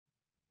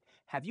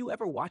Have you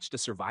ever watched a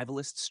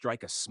survivalist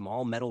strike a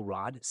small metal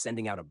rod,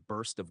 sending out a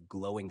burst of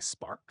glowing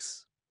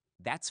sparks?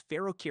 That's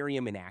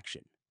ferrocerium in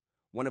action,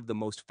 one of the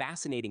most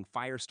fascinating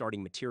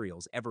fire-starting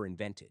materials ever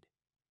invented.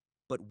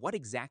 But what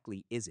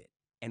exactly is it,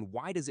 and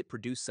why does it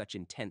produce such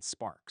intense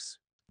sparks?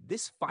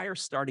 This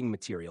fire-starting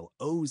material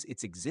owes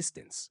its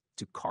existence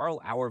to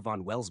Karl Auer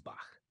von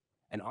Welsbach,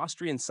 an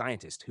Austrian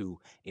scientist who,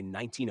 in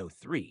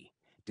 1903,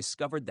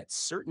 discovered that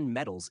certain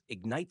metals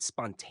ignite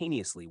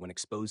spontaneously when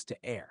exposed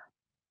to air.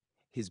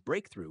 His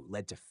breakthrough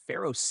led to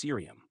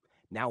ferrocerium,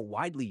 now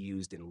widely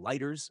used in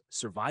lighters,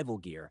 survival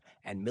gear,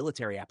 and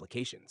military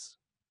applications.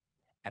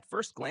 At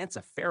first glance,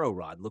 a ferro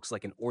rod looks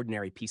like an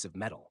ordinary piece of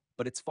metal,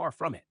 but it's far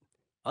from it.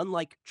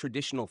 Unlike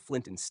traditional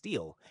flint and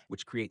steel,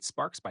 which create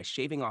sparks by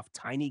shaving off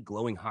tiny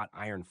glowing hot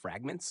iron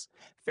fragments,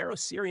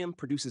 ferrocerium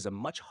produces a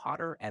much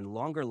hotter and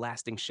longer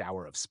lasting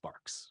shower of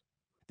sparks.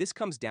 This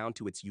comes down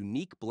to its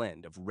unique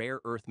blend of rare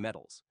earth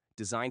metals,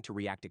 designed to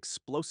react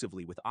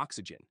explosively with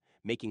oxygen,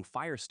 making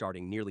fire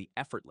starting nearly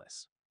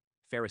effortless.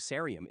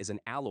 Ferrocerium is an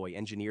alloy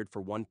engineered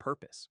for one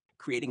purpose,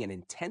 creating an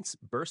intense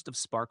burst of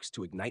sparks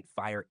to ignite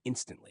fire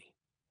instantly.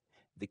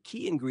 The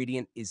key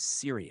ingredient is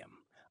cerium,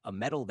 a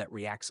metal that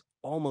reacts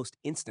almost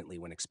instantly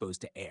when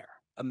exposed to air.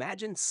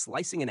 Imagine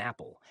slicing an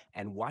apple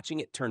and watching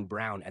it turn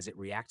brown as it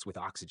reacts with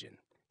oxygen.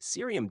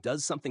 Cerium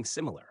does something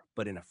similar,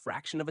 but in a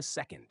fraction of a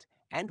second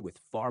and with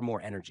far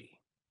more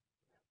energy.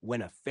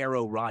 When a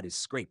ferro rod is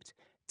scraped,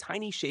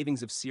 tiny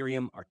shavings of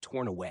cerium are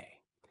torn away.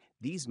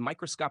 These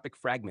microscopic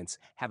fragments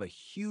have a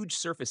huge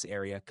surface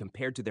area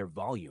compared to their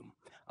volume,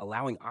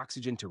 allowing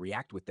oxygen to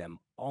react with them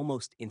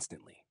almost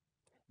instantly.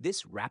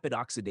 This rapid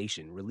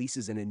oxidation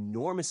releases an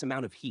enormous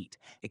amount of heat,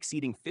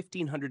 exceeding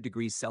 1500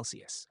 degrees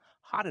Celsius,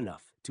 hot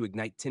enough to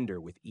ignite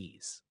tinder with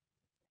ease.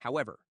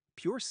 However,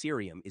 pure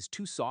cerium is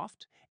too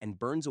soft and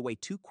burns away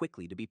too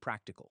quickly to be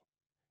practical.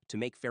 To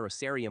make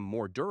ferrocerium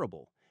more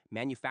durable,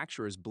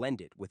 manufacturers blend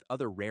it with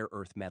other rare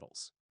earth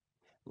metals.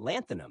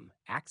 Lanthanum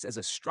acts as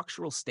a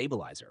structural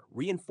stabilizer,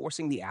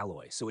 reinforcing the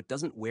alloy so it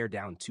doesn't wear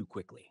down too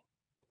quickly.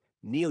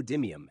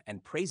 Neodymium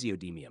and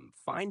praseodymium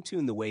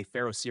fine-tune the way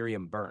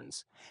ferrocerium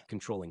burns,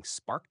 controlling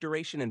spark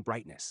duration and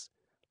brightness,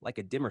 like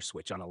a dimmer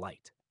switch on a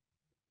light.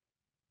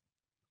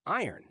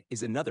 Iron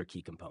is another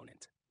key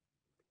component.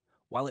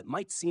 While it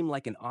might seem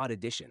like an odd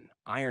addition,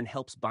 iron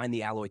helps bind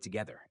the alloy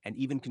together and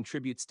even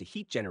contributes to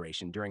heat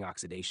generation during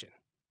oxidation.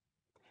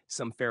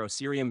 Some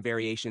ferrocerium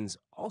variations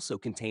also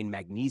contain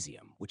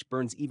magnesium, which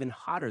burns even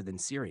hotter than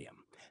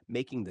cerium,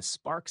 making the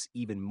sparks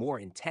even more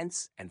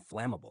intense and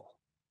flammable.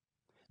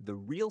 The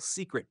real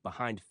secret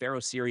behind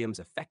ferrocerium's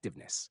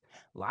effectiveness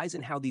lies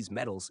in how these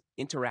metals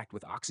interact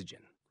with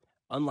oxygen.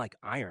 Unlike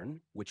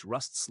iron, which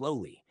rusts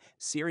slowly,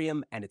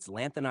 cerium and its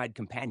lanthanide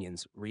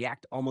companions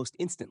react almost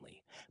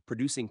instantly,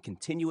 producing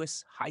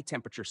continuous,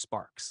 high-temperature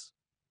sparks.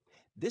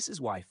 This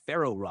is why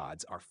ferro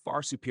rods are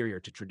far superior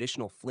to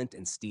traditional flint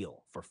and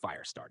steel for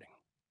fire starting.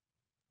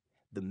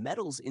 The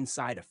metals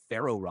inside a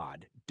ferro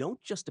rod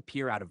don't just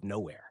appear out of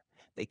nowhere.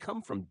 They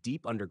come from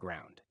deep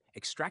underground,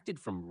 extracted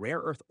from rare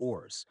earth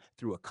ores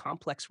through a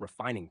complex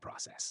refining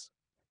process.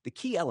 The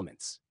key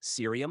elements,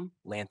 cerium,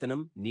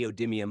 lanthanum,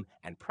 neodymium,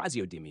 and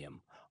praseodymium,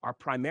 are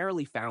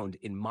primarily found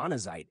in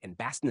monazite and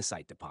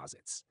bastnasite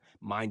deposits,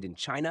 mined in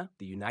China,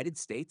 the United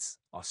States,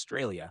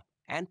 Australia,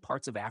 and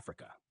parts of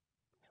Africa.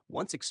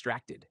 Once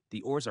extracted,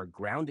 the ores are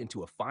ground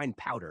into a fine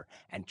powder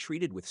and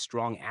treated with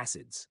strong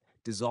acids,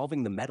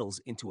 dissolving the metals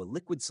into a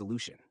liquid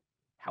solution.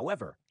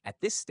 However, at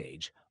this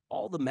stage,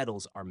 all the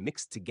metals are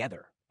mixed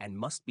together and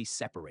must be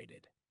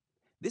separated.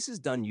 This is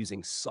done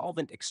using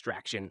solvent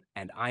extraction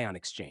and ion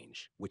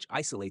exchange, which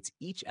isolates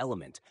each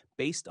element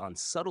based on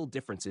subtle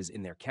differences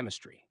in their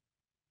chemistry.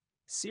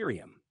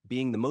 Cerium,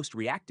 being the most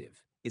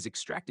reactive, is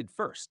extracted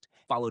first,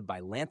 followed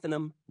by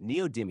lanthanum,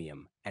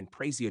 neodymium, and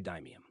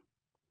praseodymium.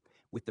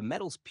 With the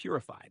metals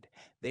purified,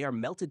 they are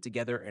melted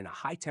together in a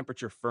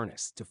high-temperature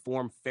furnace to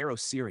form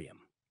ferrocerium.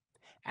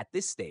 At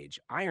this stage,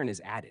 iron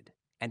is added,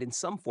 and in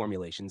some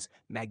formulations,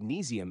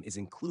 magnesium is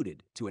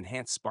included to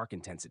enhance spark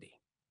intensity.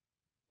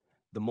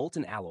 The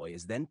molten alloy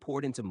is then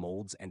poured into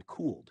molds and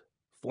cooled,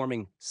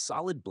 forming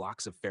solid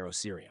blocks of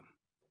ferrocerium.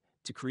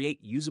 To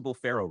create usable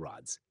ferro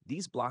rods,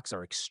 these blocks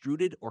are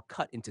extruded or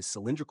cut into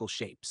cylindrical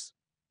shapes.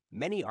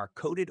 Many are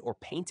coated or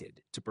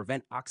painted to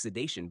prevent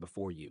oxidation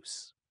before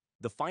use.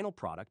 The final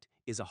product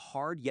is a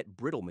hard yet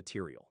brittle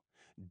material,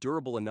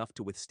 durable enough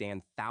to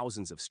withstand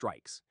thousands of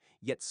strikes,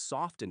 yet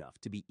soft enough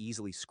to be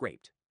easily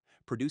scraped,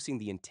 producing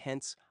the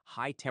intense,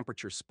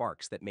 high-temperature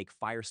sparks that make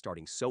fire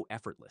starting so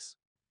effortless.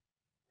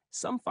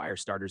 Some fire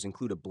starters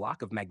include a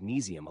block of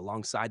magnesium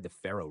alongside the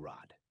ferro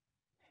rod.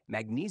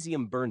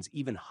 Magnesium burns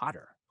even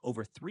hotter,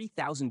 over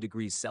 3,000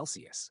 degrees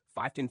Celsius,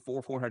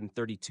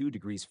 432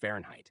 degrees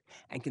Fahrenheit,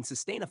 and can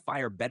sustain a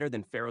fire better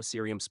than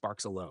ferrocerium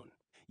sparks alone.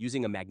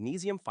 Using a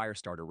magnesium fire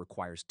starter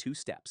requires two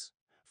steps.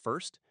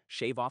 First,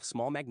 shave off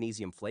small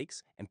magnesium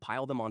flakes and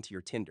pile them onto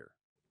your tinder.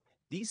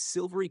 These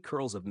silvery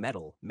curls of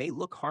metal may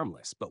look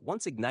harmless, but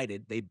once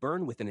ignited, they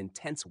burn with an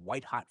intense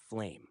white-hot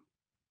flame.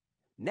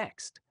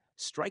 Next,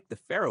 strike the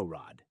ferro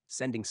rod,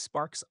 sending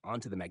sparks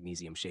onto the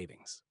magnesium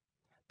shavings.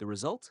 The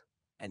result?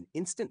 An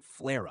instant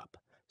flare-up,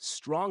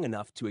 strong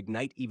enough to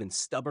ignite even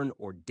stubborn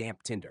or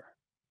damp tinder.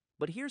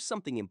 But here's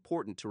something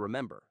important to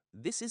remember.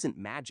 This isn't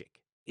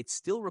magic. It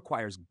still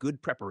requires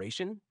good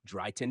preparation,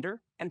 dry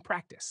tinder, and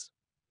practice.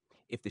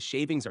 If the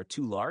shavings are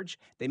too large,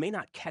 they may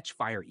not catch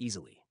fire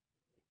easily.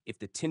 If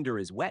the tinder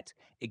is wet,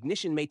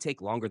 ignition may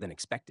take longer than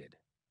expected.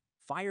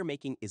 Fire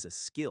making is a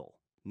skill,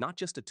 not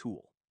just a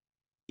tool.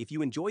 If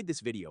you enjoyed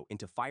this video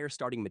into fire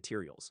starting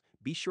materials,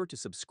 be sure to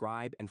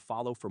subscribe and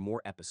follow for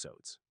more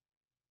episodes.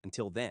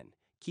 Until then,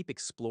 keep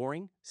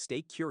exploring,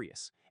 stay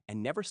curious,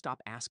 and never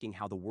stop asking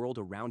how the world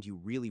around you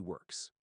really works.